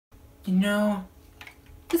You know,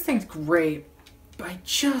 this thing's great, but I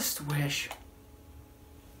just wish...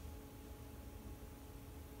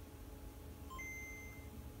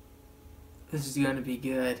 this is gonna be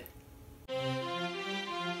good.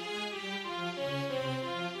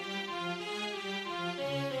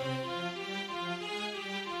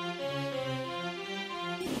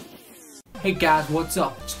 Hey guys, what's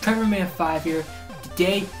up? It's TrevorMan5 here.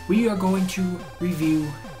 Today we are going to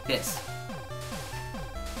review this.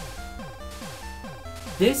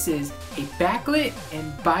 This is a backlit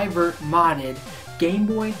and bivert modded Game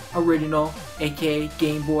Boy original, aka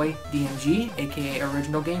Game Boy DMG, aka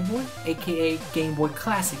original Game Boy, aka Game Boy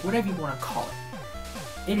Classic, whatever you want to call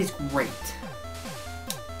it. It is great.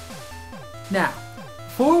 Now,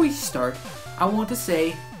 before we start, I want to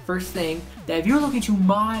say first thing that if you're looking to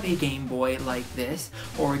mod a Game Boy like this,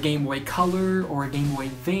 or a Game Boy Color, or a Game Boy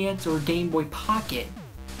Advance, or a Game Boy Pocket,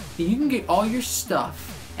 then you can get all your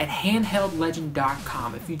stuff at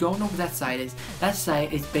handheldlegend.com. If you don't know what that site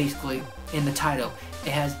is basically in the title.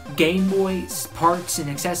 It has Game Boy parts and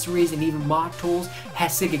accessories and even mod tools. It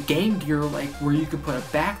has Sega Game Gear, like where you could put a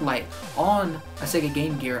backlight on a Sega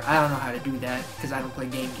Game Gear. I don't know how to do that because I don't play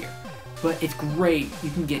Game Gear. But it's great. You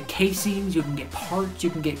can get casings, you can get parts, you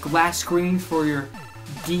can get glass screens for your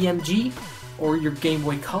DMG or your Game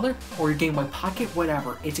Boy Color or your Game Boy Pocket,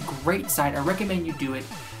 whatever. It's a great site. I recommend you do it.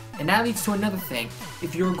 And that leads to another thing.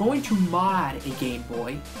 If you're going to mod a Game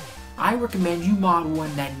Boy, I recommend you mod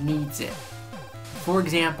one that needs it. For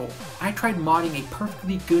example, I tried modding a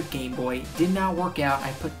perfectly good Game Boy, did not work out.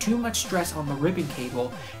 I put too much stress on the ribbon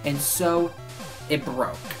cable, and so it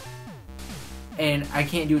broke. And I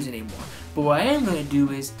can't do it anymore. But what I am going to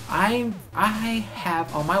do is, I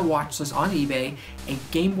have on my watch list on eBay a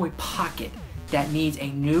Game Boy Pocket that needs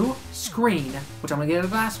a new screen, which I'm going to get a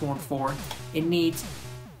glass one for. It needs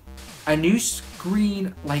a new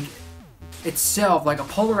screen, like itself, like a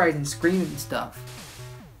polarizing screen and stuff.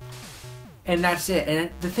 And that's it. And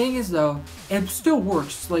the thing is though, it still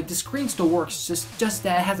works, like the screen still works, just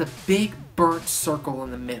that it has a big burnt circle in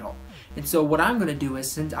the middle. And so what I'm going to do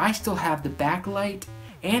is, since I still have the backlight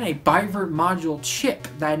and a bivert module chip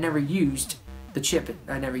that I never used,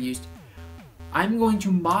 I'm going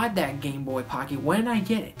to mod that Game Boy Pocket when I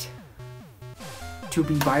get it to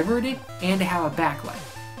be biverted and to have a backlight.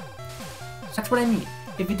 So that's what I mean.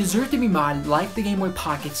 If it deserves to be modded like the Game Boy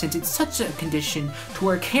Pocket, since it's such a condition to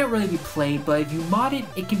where it can't really be played, but if you mod it,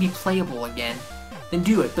 it can be playable again, then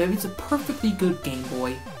do it. But if it's a perfectly good Game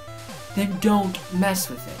Boy, then don't mess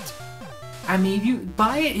with it. I mean, if you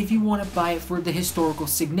buy it, if you want to buy it for the historical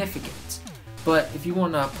significance. But if you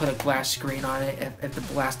want to put a glass screen on it, if the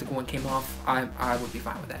plastic one came off, I would be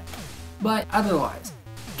fine with that. But otherwise,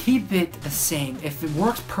 keep it the same. If it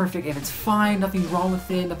works perfect, if it's fine, nothing's wrong with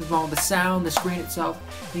it, nothing's wrong with the sound, the screen itself,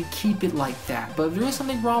 then keep it like that. But if there is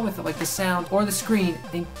something wrong with it, like the sound or the screen,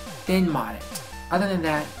 then mod it. Other than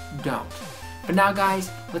that, don't. But now guys,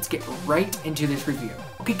 let's get right into this review.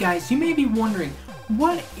 Okay guys, you may be wondering,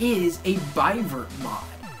 what is a bivert mod?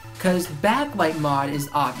 Because backlight mod is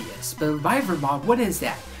obvious, but a bivert mod, what is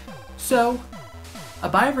that? So, a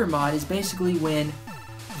bivert mod is basically when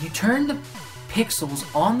you turn the pixels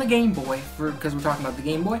on the Game Boy, because we're talking about the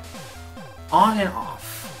Game Boy, on and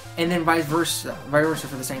off, and then vice versa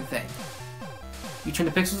for the same thing. You turn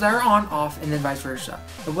the pixels that are on, off, and then vice versa.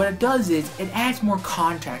 And what it does is, it adds more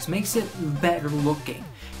contrast, makes it better looking.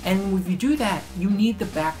 And if you do that, you need the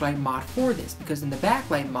backlight mod for this, because in the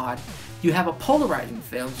backlight mod, you have a polarizing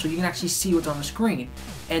film, so you can actually see what's on the screen.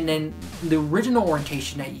 And then the original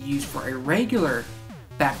orientation that you use for a regular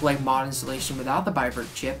backlight mod installation without the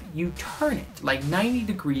bivert chip, you turn it like 90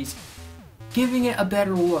 degrees, giving it a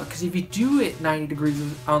better look. Because if you do it 90 degrees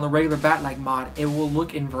on the regular backlight mod, it will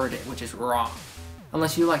look inverted, which is wrong,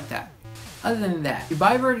 unless you like that. Other than that, you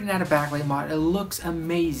bivert and add a backlight mod, it looks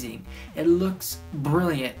amazing. It looks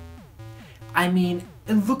brilliant. I mean,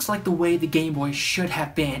 it looks like the way the Game Boy should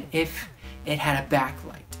have been if it had a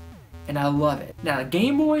backlight. And I love it. Now the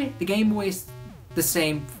Game Boy is the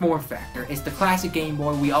same form factor. It's the classic Game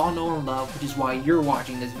Boy we all know and love, which is why you're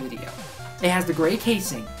watching this video. It has the gray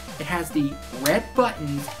casing. It has the red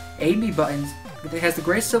buttons, A and B buttons. It has the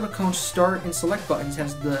gray silicone start and select buttons. It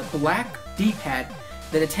has the black D-pad,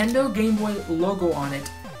 the Nintendo Game Boy logo on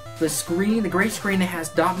it, the screen, the gray screen that has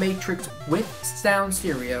dot matrix with sound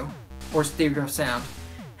stereo, or stereo sound,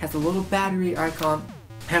 has the little battery icon,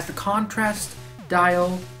 has the contrast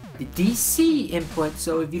dial, the DC input,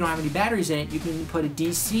 so if you don't have any batteries in it, you can put a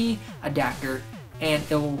DC adapter and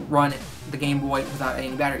it will run the Game Boy without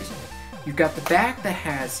any batteries in it. You've got the back that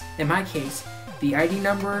has, in my case, the ID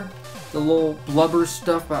number, the little blubber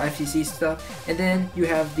stuff, FCC stuff, and then you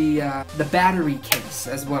have the battery case,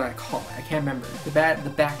 as what I call it. I can't remember the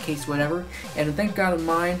back case, whatever. And thank God of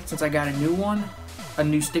mine, since I got a new one, a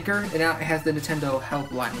new sticker, and now it has the Nintendo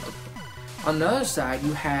Helpline logo. On the other side,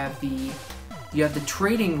 you have the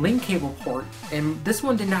trading link cable port, and this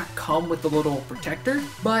one did not come with the little protector,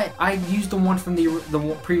 but I used the one from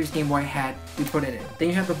the previous Game Boy I had to put in it. Then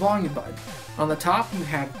you have the volume button. On the top, you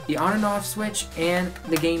have the on and off switch and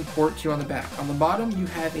the game port here on the back. On the bottom, you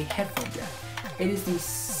have a headphone jack. It is the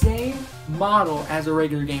same model as a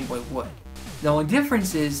regular Game Boy would. The only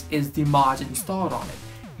difference is the mods installed on it.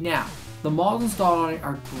 Now, the mods installed on it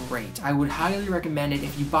are great. I would highly recommend it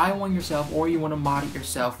if you buy one yourself or you want to mod it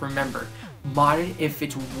yourself. Remember, mod it if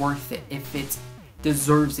it's worth it, if it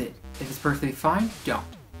deserves it. If it's perfectly fine, don't.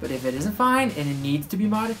 But if it isn't fine and it needs to be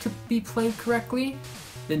modded to be played correctly,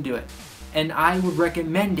 then do it. And I would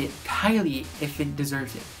recommend it highly if it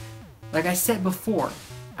deserves it. Like I said before,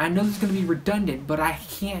 I know this is going to be redundant, but I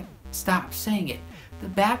can't stop saying it. The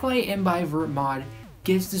Backlight and bivert mod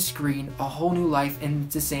gives the screen a whole new life, and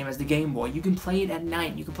it's the same as the Game Boy. You can play it at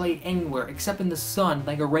night, you can play it anywhere, except in the sun,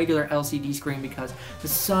 like a regular LCD screen, because the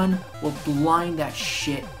sun will blind that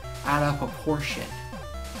shit out of proportion.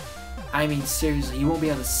 I mean, seriously, you won't be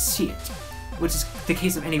able to see it, which is the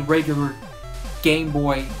case of any regular Game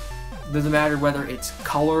Boy. Doesn't matter whether it's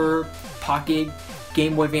color, pocket,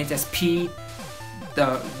 Game Boy Advance SP,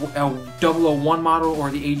 the 001 model, or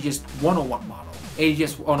the AGS 101 model.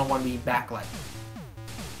 AGS 101 being Backlight.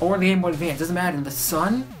 Or the Game Boy Advance, doesn't matter. The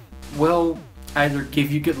sun will either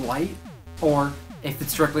give you good light, or if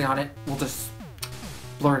it's directly on it, will just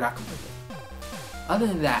blur it out completely. Other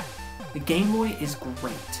than that, the Game Boy is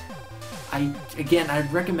great.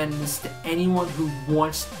 I'd recommend this to anyone who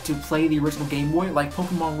wants to play the original Game Boy, like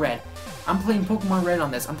Pokemon Red. I'm playing Pokemon Red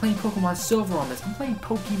on this. I'm playing Pokemon Silver on this. I'm playing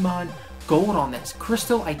Pokemon Gold on this.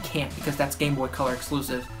 Crystal, I can't because that's Game Boy Color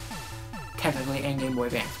exclusive, technically, and Game Boy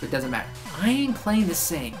Advance, but it doesn't matter. I ain't playing this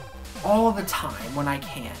thing all the time when I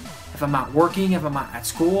can. If I'm out working, if I'm out at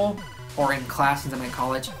school, or in class since I'm in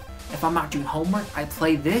college, if I'm out doing homework, I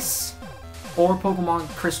play this or Pokemon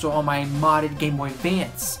Crystal on my modded Game Boy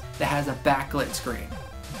Advance that has a backlit screen.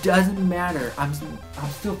 Doesn't matter. I'm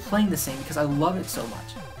still playing the same because I love it so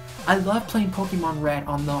much. I love playing Pokemon Red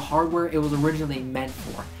on the hardware it was originally meant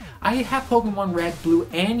for. I have Pokemon Red, Blue,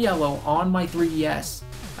 and Yellow on my 3DS.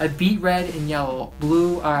 I beat Red and Yellow.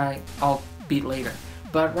 Blue, I'll beat later.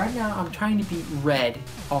 But right now, I'm trying to beat Red.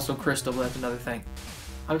 Also Crystal, but that's another thing.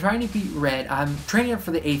 I'm trying to beat Red. I'm training up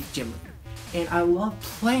for the 8th gym leader. And I love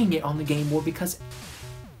playing it on the Game Boy because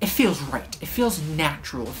it feels right. It feels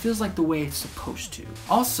natural. It feels like the way it's supposed to.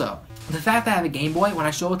 Also, the fact that I have a Game Boy, when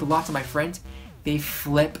I show it to lots of my friends, they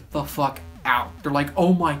flip the fuck out. They're like,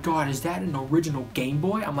 oh my god, is that an original Game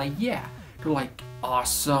Boy? I'm like, yeah. They're like,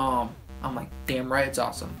 awesome. I'm like, damn right, it's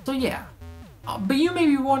awesome. So yeah. But you may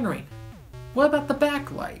be wondering, what about the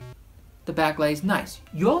backlight? The backlight is nice.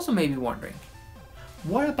 You also may be wondering,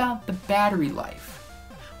 what about the battery life?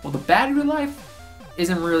 Well, the battery life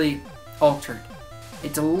isn't really altered.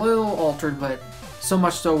 It's a little altered, but so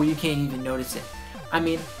much so you can't even notice it. I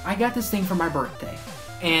mean, I got this thing for my birthday,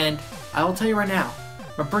 and I'll tell you right now,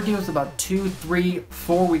 my birthday was about 2, 3,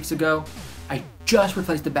 4 weeks ago. I just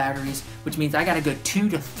replaced the batteries, which means I got a good 2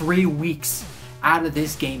 to 3 weeks out of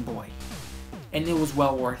this Game Boy. And it was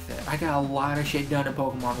well worth it. I got a lot of shit done in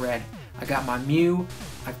Pokemon Red. I got my Mew.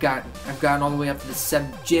 I've gotten all the way up to the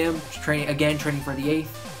 7th gym, training for the 8th.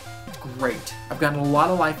 It's great. I've gotten a lot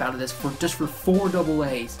of life out of this just for 4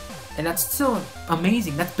 AA's. And that's still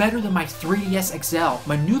amazing. That's better than my 3DS XL.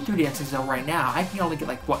 My new 3DS XL right now, I can only get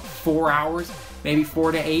like, what, 4 hours? Maybe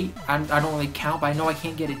 4 to 8? I don't really count, but I know I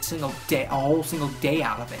can't get a whole single day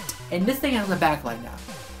out of it. And this thing has a backlight now.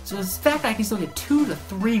 So the fact that I can still get 2 to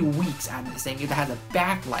 3 weeks out of this thing that has a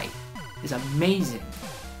backlight is amazing.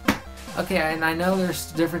 Okay, and I know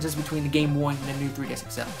there's differences between the Game Boy and the new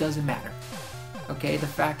 3DS XL. Doesn't matter. Okay, the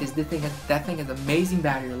fact is that thing has amazing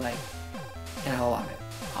battery life, and I love it.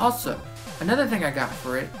 Also, another thing I got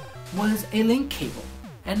for it was a link cable,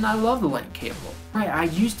 and I love the link cable. Right, I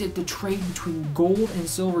used it to trade between gold and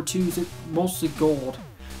silver too, mostly gold,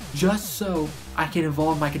 just so I can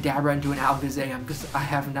evolve my Kadabra into an Alakazam, because I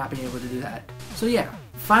have not been able to do that. So yeah,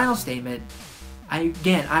 final statement.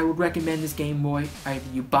 I would recommend this Game Boy. Either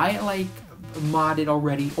you buy it like modded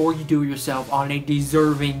already, or you do it yourself on a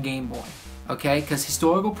deserving Game Boy. Okay, because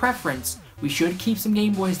historical preference, we should keep some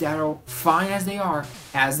Game Boys that are fine as they are.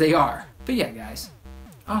 But yeah, guys.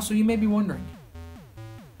 Also, you may be wondering,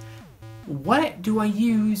 what do I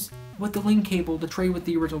use with the link cable to trade with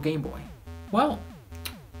the original Game Boy? Well,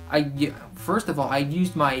 first of all, I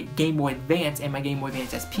used my Game Boy Advance and my Game Boy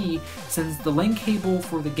Advance SP, since the link cable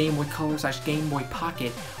for the Game Boy Color / Game Boy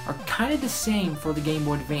Pocket are kind of the same for the Game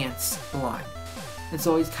Boy Advance line. And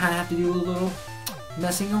so you kind of have to do a little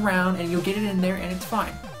messing around, and you'll get it in there and it's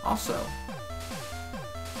fine. Also,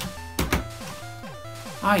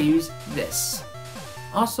 I use this.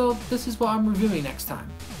 Also, this is what I'm reviewing next time.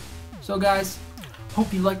 So guys,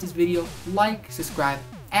 hope you liked this video. Like, subscribe,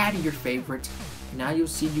 add your favorite, and now you'll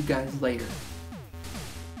see you guys later.